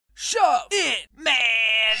Shove it, man!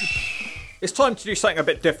 It's time to do something a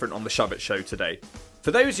bit different on the Shove It show today.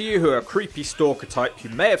 For those of you who are a creepy stalker type,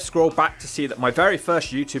 you may have scrolled back to see that my very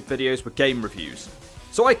first YouTube videos were game reviews.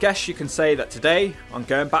 So I guess you can say that today, I'm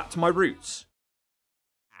going back to my roots.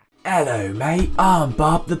 Hello mate, I'm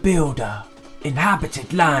Bob the Builder.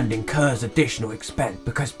 Inhabited land incurs additional expense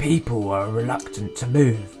because people are reluctant to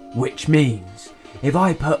move, which means if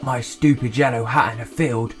I put my stupid yellow hat in a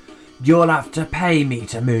field, you'll have to pay me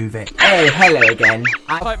to move it. Oh, hello again.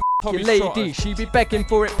 Your lady, she be begging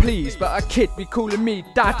for it please, but a kid be calling me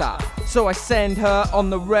Dada. So I send her on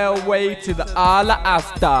the railway to the Ala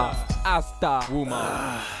Asta woman.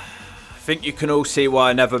 I think you can all see why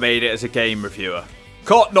I never made it as a game reviewer.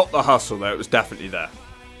 Can't knock the hustle though, it was definitely there.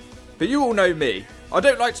 But you all know me, I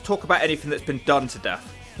don't like to talk about anything that's been done to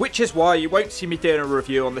death. Which is why you won't see me doing a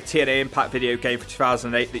review on the TNA Impact video game for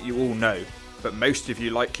 2008 that you all know, but most of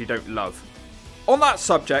you likely don't love. On that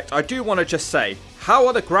subject, I do want to just say, how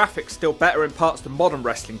are the graphics still better in parts than modern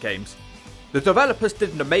wrestling games? The developers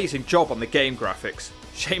did an amazing job on the game graphics.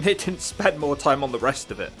 Shame they didn't spend more time on the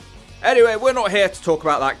rest of it. Anyway, we're not here to talk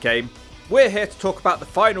about that game. We're here to talk about the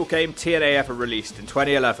final game TNA ever released in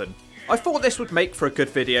 2011. I thought this would make for a good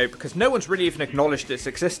video because no one's really even acknowledged its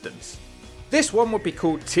existence. This one would be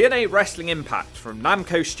called TNA Wrestling Impact from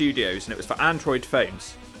Namco Studios, and it was for Android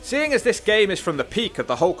phones. Seeing as this game is from the peak of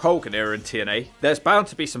the Hulk Hogan era in TNA, there's bound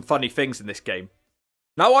to be some funny things in this game.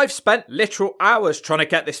 Now I've spent literal hours trying to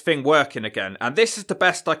get this thing working again, and this is the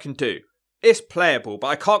best I can do. It's playable, but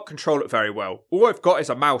I can't control it very well. All I've got is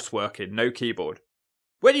a mouse working, no keyboard.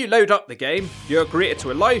 When you load up the game, you're greeted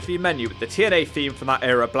to a lively menu with the TNA theme from that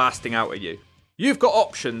era blasting out at you. You've got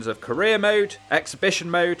options of career mode, exhibition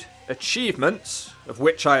mode, achievements, of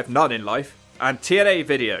which I have none in life, and TNA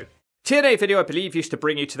video. TNA video I believe used to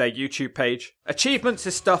bring you to their YouTube page. Achievements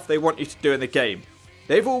is stuff they want you to do in the game.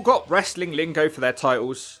 They've all got wrestling lingo for their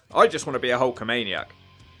titles. I just want to be a Hulkamaniac.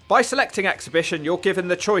 By selecting exhibition, you're given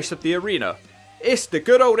the choice of the arena. It's the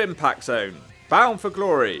good old Impact Zone, Bound for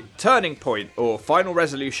Glory, Turning Point, or Final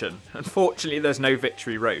Resolution. Unfortunately, there's no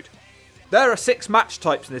Victory Road. There are 6 match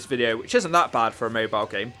types in this video, which isn't that bad for a mobile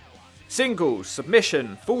game. Singles,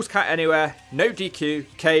 Submission, Falls Count Anywhere, No DQ,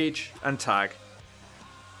 Cage, and Tag.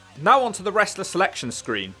 Now onto the wrestler selection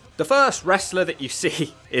screen. The first wrestler that you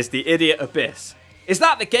see is the Idiot Abyss. Is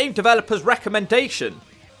that the game developer's recommendation?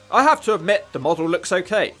 I have to admit the model looks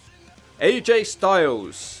okay. AJ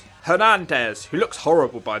Styles, Hernandez, who looks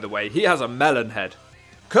horrible by the way, he has a melon head.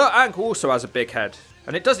 Kurt Angle also has a big head,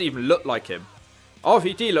 and it doesn't even look like him.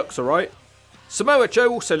 RVD looks alright. Samoa Joe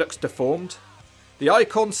also looks deformed. The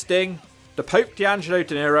Icon Sting, the Pope D'Angelo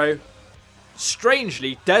De Niro.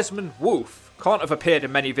 Strangely, Desmond Wolfe can't have appeared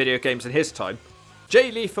in many video games in his time.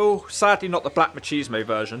 Jay Lethal, sadly not the Black Machismo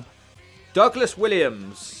version. Douglas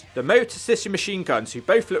Williams, the Motor City Machine Guns, who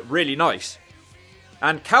both look really nice.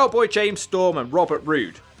 And Cowboy James Storm and Robert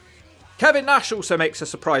Roode. Kevin Nash also makes a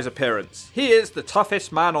surprise appearance. He is the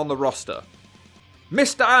toughest man on the roster.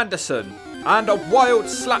 Mr. Anderson and a wild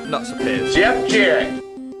Slapnuts appears. Jeff Jarrett.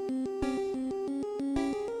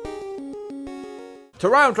 To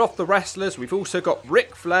round off the wrestlers, we've also got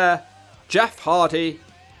Ric Flair, Jeff Hardy,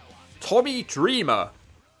 Tommy Dreamer.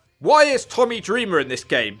 Why is Tommy Dreamer in this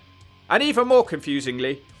game? And even more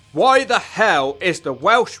confusingly, why the hell is the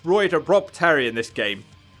Welsh Roider Rob Terry in this game?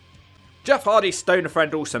 Jeff Hardy's stoner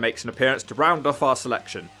friend also makes an appearance to round off our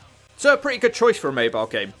selection. So a pretty good choice for a mobile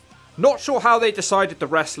game. Not sure how they decided the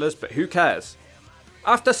wrestlers, but who cares?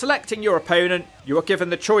 After selecting your opponent, you are given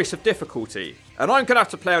the choice of difficulty. And I'm going to have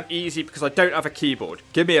to play on easy because I don't have a keyboard.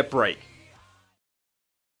 Give me a break.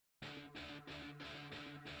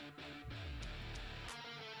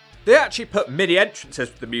 They actually put MIDI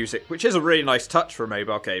entrances with the music, which is a really nice touch for a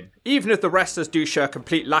mobile game, even if the wrestlers do show a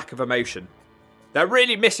complete lack of emotion. They're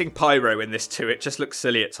really missing pyro in this too, it just looks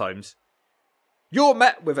silly at times. You're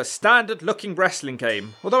met with a standard looking wrestling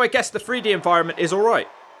game, although I guess the 3D environment is alright.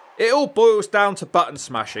 It all boils down to button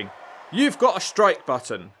smashing. You've got a strike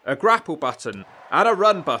button, a grapple button, and a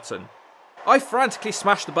run button. I frantically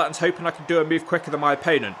smash the buttons hoping I can do a move quicker than my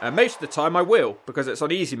opponent, and most of the time I will, because it's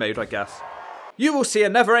on easy mode I guess. You will see a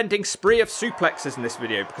never-ending spree of suplexes in this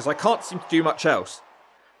video because I can't seem to do much else.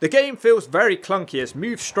 The game feels very clunky as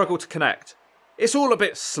moves struggle to connect. It's all a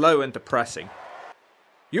bit slow and depressing.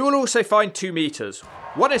 You will also find 2 meters.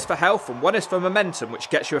 One is for health and one is for momentum, which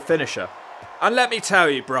gets you a finisher. And let me tell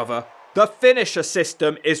you brother, the finisher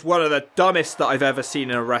system is one of the dumbest that I've ever seen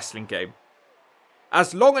in a wrestling game.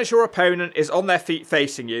 As long as your opponent is on their feet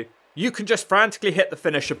facing you, you can just frantically hit the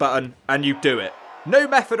finisher button and you do it. No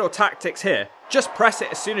method or tactics here, just press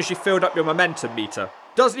it as soon as you've filled up your momentum meter.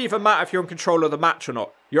 Doesn't even matter if you're in control of the match or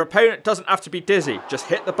not. Your opponent doesn't have to be dizzy, just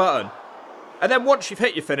hit the button. And then once you've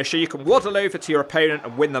hit your finisher, you can waddle over to your opponent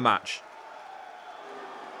and win the match.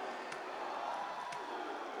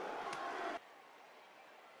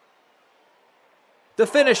 The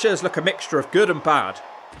finishers look a mixture of good and bad.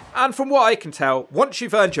 And from what I can tell, once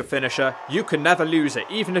you've earned your finisher, you can never lose it,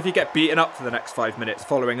 even if you get beaten up for the next 5 minutes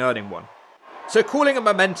following earning one. So calling it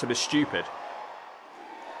momentum is stupid.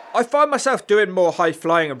 I find myself doing more high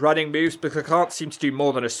flying and running moves because I can't seem to do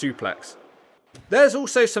more than a suplex. There's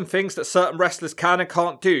also some things that certain wrestlers can and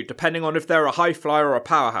can't do, depending on if they're a high flyer or a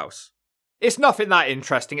powerhouse. It's nothing that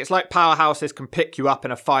interesting. It's like powerhouses can pick you up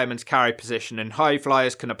in a fireman's carry position and high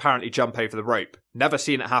flyers can apparently jump over the rope. Never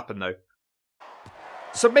seen it happen though.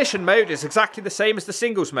 Submission mode is exactly the same as the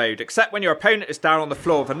singles mode, except when your opponent is down on the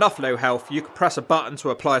floor with enough low health, you can press a button to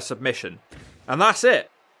apply a submission. And that's it.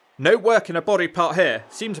 No work in a body part here.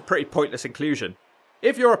 Seems a pretty pointless inclusion.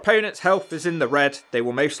 If your opponent's health is in the red, they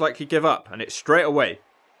will most likely give up, and it's straight away.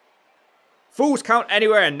 Falls count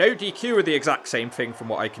anywhere and no DQ are the exact same thing from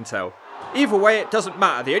what I can tell. Either way, it doesn't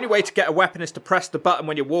matter. The only way to get a weapon is to press the button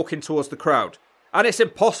when you're walking towards the crowd. And it's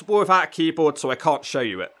impossible without a keyboard, so I can't show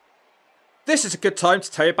you it. This is a good time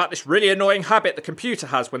to tell you about this really annoying habit the computer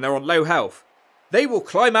has when they're on low health. They will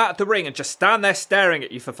climb out of the ring and just stand there staring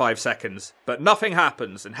at you for 5 seconds, but nothing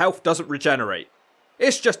happens and health doesn't regenerate.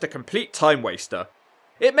 It's just a complete time waster.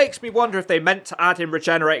 It makes me wonder if they meant to add in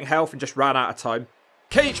regenerating health and just ran out of time.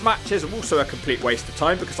 Cage matches are also a complete waste of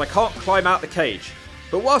time because I can't climb out the cage.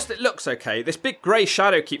 But whilst it looks okay, this big grey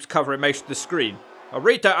shadow keeps covering most of the screen. I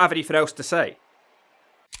really don't have anything else to say.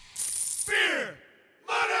 Beer!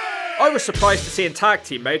 Money! I was surprised to see in tag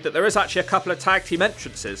team mode that there is actually a couple of tag team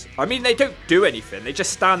entrances. I mean, they don't do anything, they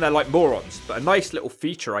just stand there like morons, but a nice little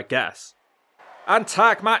feature, I guess. And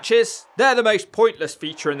tag matches, they're the most pointless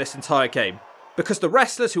feature in this entire game, because the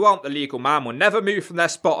wrestlers who aren't the legal man will never move from their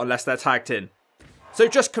spot unless they're tagged in. So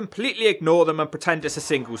just completely ignore them and pretend it's a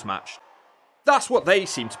singles match. That's what they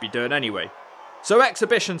seem to be doing anyway. So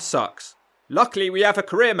exhibition sucks. Luckily we have a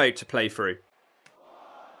career mode to play through.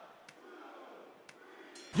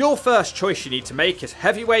 Your first choice you need to make is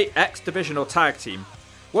heavyweight, X division or tag team.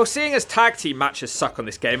 Well, seeing as tag team matches suck on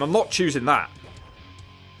this game, I'm not choosing that.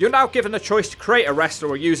 You're now given the choice to create a wrestler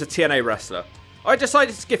or use a TNA wrestler. I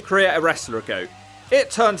decided to give create a wrestler a go. It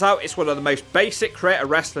turns out it's one of the most basic create a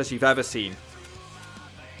wrestlers you've ever seen.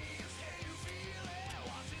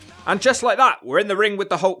 And just like that, we're in the ring with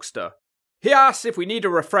the Hulkster. He asks if we need a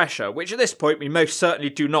refresher, which at this point we most certainly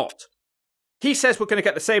do not. He says we're going to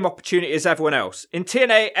get the same opportunity as everyone else. In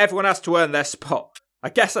TNA, everyone has to earn their spot. I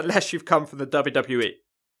guess unless you've come from the WWE.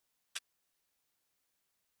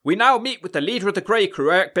 We now meet with the leader of the Grey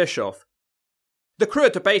Crew, Eric Bischoff. The crew are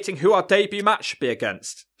debating who our debut match should be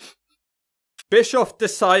against. Bischoff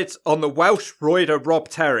decides on the Welsh roider Rob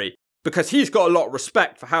Terry, because he's got a lot of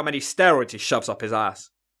respect for how many steroids he shoves up his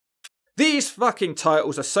ass. These fucking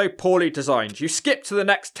titles are so poorly designed, you skip to the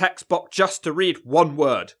next text box just to read one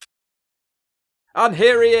word. And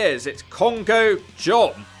here he is, it's Congo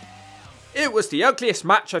John. It was the ugliest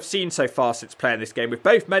match I've seen so far since playing this game, with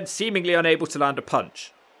both men seemingly unable to land a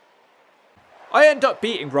punch. I end up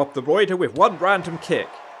beating Rob the Roider with one random kick.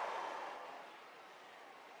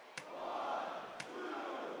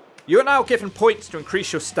 You are now given points to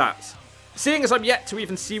increase your stats. Seeing as I'm yet to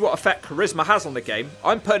even see what effect charisma has on the game,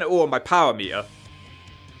 I'm putting it all on my power meter.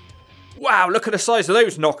 Wow, look at the size of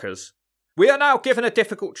those knockers. We are now given a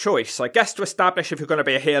difficult choice, I guess, to establish if you're going to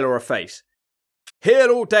be a heel or a face. Heel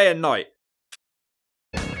all day and night.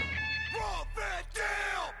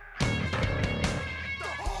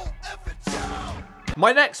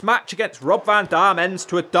 My next match against Rob Van Dam ends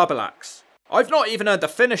to a double axe. I've not even earned a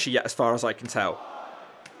finisher yet as far as I can tell.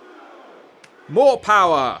 More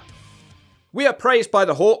power! We are praised by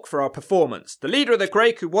the Hawk for our performance. The leader of the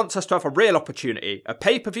Grey Crew wants us to have a real opportunity, a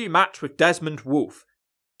pay-per-view match with Desmond Wolfe.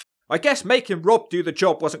 I guess making Rob do the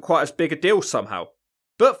job wasn't quite as big a deal somehow.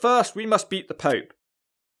 But first, we must beat the Pope.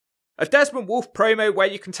 A Desmond Wolfe promo where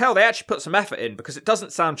you can tell they actually put some effort in because it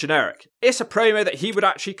doesn't sound generic. It's a promo that he would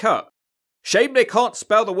actually cut. Shame they can't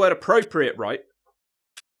spell the word appropriate right.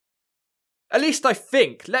 At least I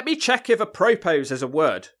think. Let me check if apropos is a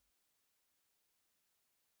word.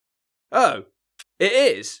 Oh, it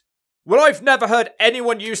is? Well, I've never heard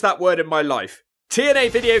anyone use that word in my life. TNA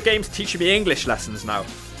video games teaching me English lessons now.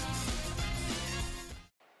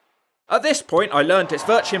 At this point, I learned it's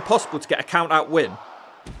virtually impossible to get a count-out win.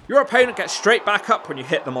 Your opponent gets straight back up when you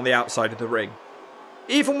hit them on the outside of the ring.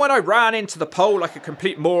 Even when I ran into the pole like a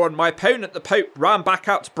complete moron, my opponent, the Pope, ran back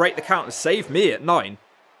out to break the count and save me at 9.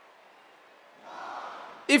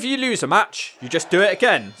 If you lose a match, you just do it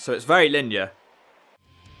again, so it's very linear.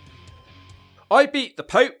 I beat the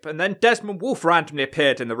Pope, and then Desmond Wolfe randomly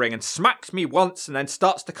appeared in the ring and smacks me once and then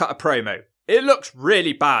starts to cut a promo. It looks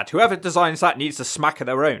really bad. Whoever designs that needs a smack of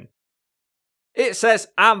their own. It says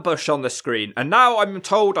ambush on the screen, and now I'm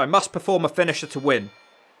told I must perform a finisher to win.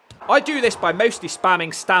 I do this by mostly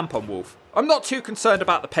spamming stamp on Wolfe. I'm not too concerned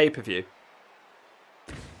about the pay-per-view.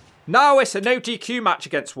 Now it's a no DQ match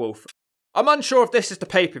against Wolfe. I'm unsure if this is the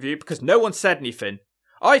pay-per-view because no one said anything.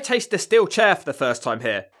 I taste a steel chair for the first time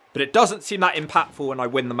here, but it doesn't seem that impactful when I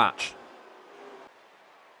win the match.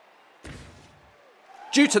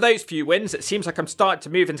 Due to those few wins, it seems like I'm starting to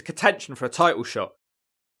move into contention for a title shot.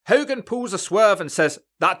 Hogan pulls a swerve and says,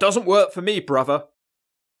 "That doesn't work for me, brother."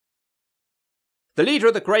 The leader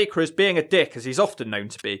of the Grey Crew is being a dick, as he's often known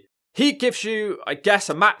to be. He gives you, I guess,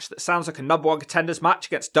 a match that sounds like a #1 contenders match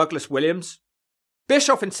against Douglas Williams.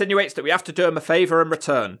 Bischoff insinuates that we have to do him a favour in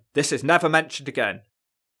return. This is never mentioned again.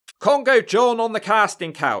 Congo John on the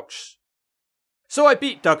casting couch. So I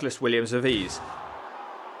beat Douglas Williams with ease.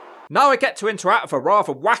 Now I get to interact with a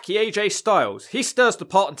rather wacky AJ Styles. He stirs the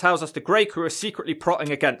pot and tells us the Grey Crew are secretly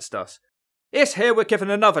plotting against us. It's here we're given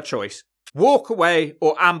another choice. Walk away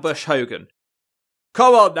or ambush Hogan.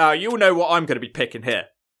 Come on now, you'll know what I'm going to be picking here.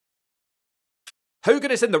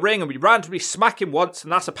 Hogan is in the ring and we randomly smack him once,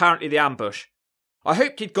 and that's apparently the ambush. I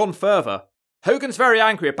hoped he'd gone further. Hogan's very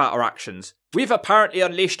angry about our actions. We've apparently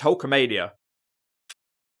unleashed Hulkamania.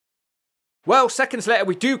 Well, seconds later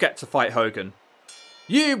we do get to fight Hogan.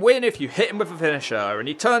 You win if you hit him with a finisher, and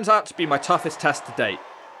he turns out to be my toughest test to date.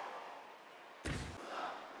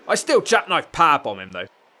 I still jackknife powerbomb him though.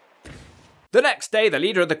 The next day, the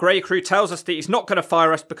leader of the Grey Crew tells us that he's not going to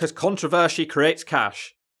fire us because controversy creates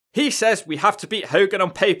cash. He says we have to beat Hogan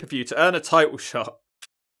on pay-per-view to earn a title shot.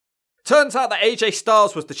 Turns out that AJ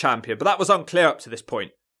Styles was the champion, but that was unclear up to this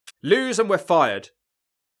point. Lose and we're fired.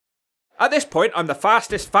 At this point, I'm the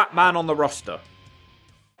fastest fat man on the roster.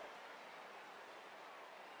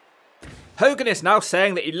 Hogan is now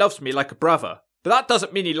saying that he loves me like a brother, but that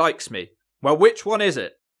doesn't mean he likes me. Well, which one is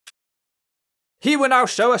it? He will now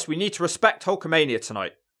show us we need to respect Hulkamania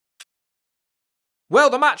tonight. Well,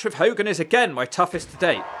 the match with Hogan is again my toughest to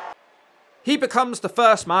date. He becomes the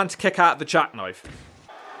first man to kick out of the jackknife.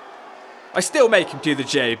 I still make him do the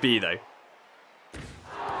JAB though.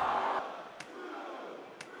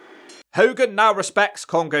 Hogan now respects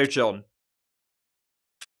Congo John.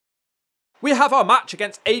 We have our match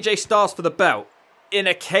against AJ Styles for the belt, in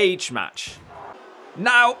a cage match.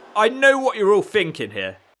 Now, I know what you're all thinking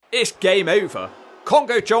here. It's game over.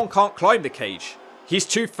 Congo John can't climb the cage. He's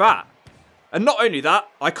too fat. And not only that,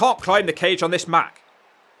 I can't climb the cage on this Mac.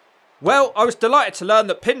 Well, I was delighted to learn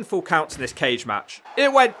that pinfall counts in this cage match.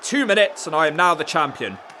 It went 2 minutes and I am now the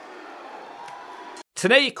champion.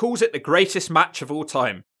 TNA calls it the greatest match of all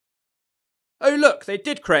time. Oh look, they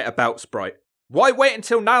did create a belt sprite. Why wait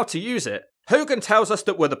until now to use it? Hogan tells us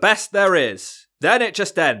that we're the best there is. Then it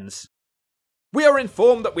just ends. We are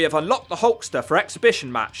informed that we have unlocked the Hulkster for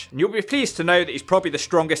exhibition match, and you'll be pleased to know that he's probably the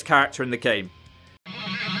strongest character in the game.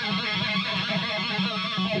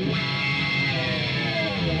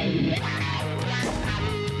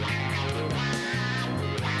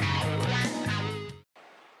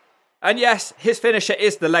 And yes, his finisher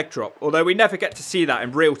is the leg drop, although we never get to see that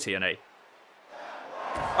in real TNA.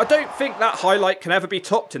 I don't think that highlight can ever be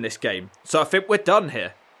topped in this game, so I think we're done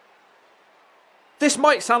here. This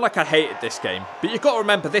might sound like I hated this game, but you've got to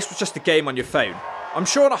remember this was just a game on your phone. I'm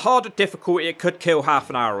sure on a harder difficulty it could kill half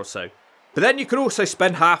an hour or so, but then you could also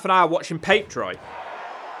spend half an hour watching paint dry.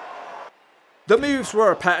 The moves were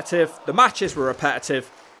repetitive, the matches were repetitive,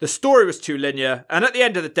 the story was too linear, and at the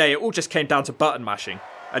end of the day it all just came down to button mashing.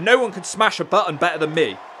 And no one can smash a button better than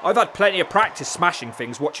me. I've had plenty of practice smashing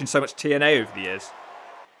things watching so much TNA over the years.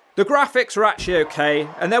 The graphics are actually okay,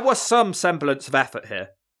 and there was some semblance of effort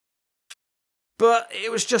here. But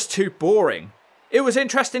it was just too boring. It was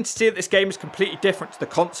interesting to see that this game is completely different to the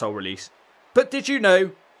console release. But did you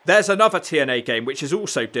know, there's another TNA game which is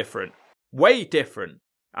also different. Way different.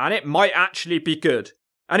 And it might actually be good.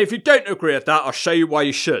 And if you don't agree with that, I'll show you why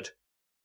you should.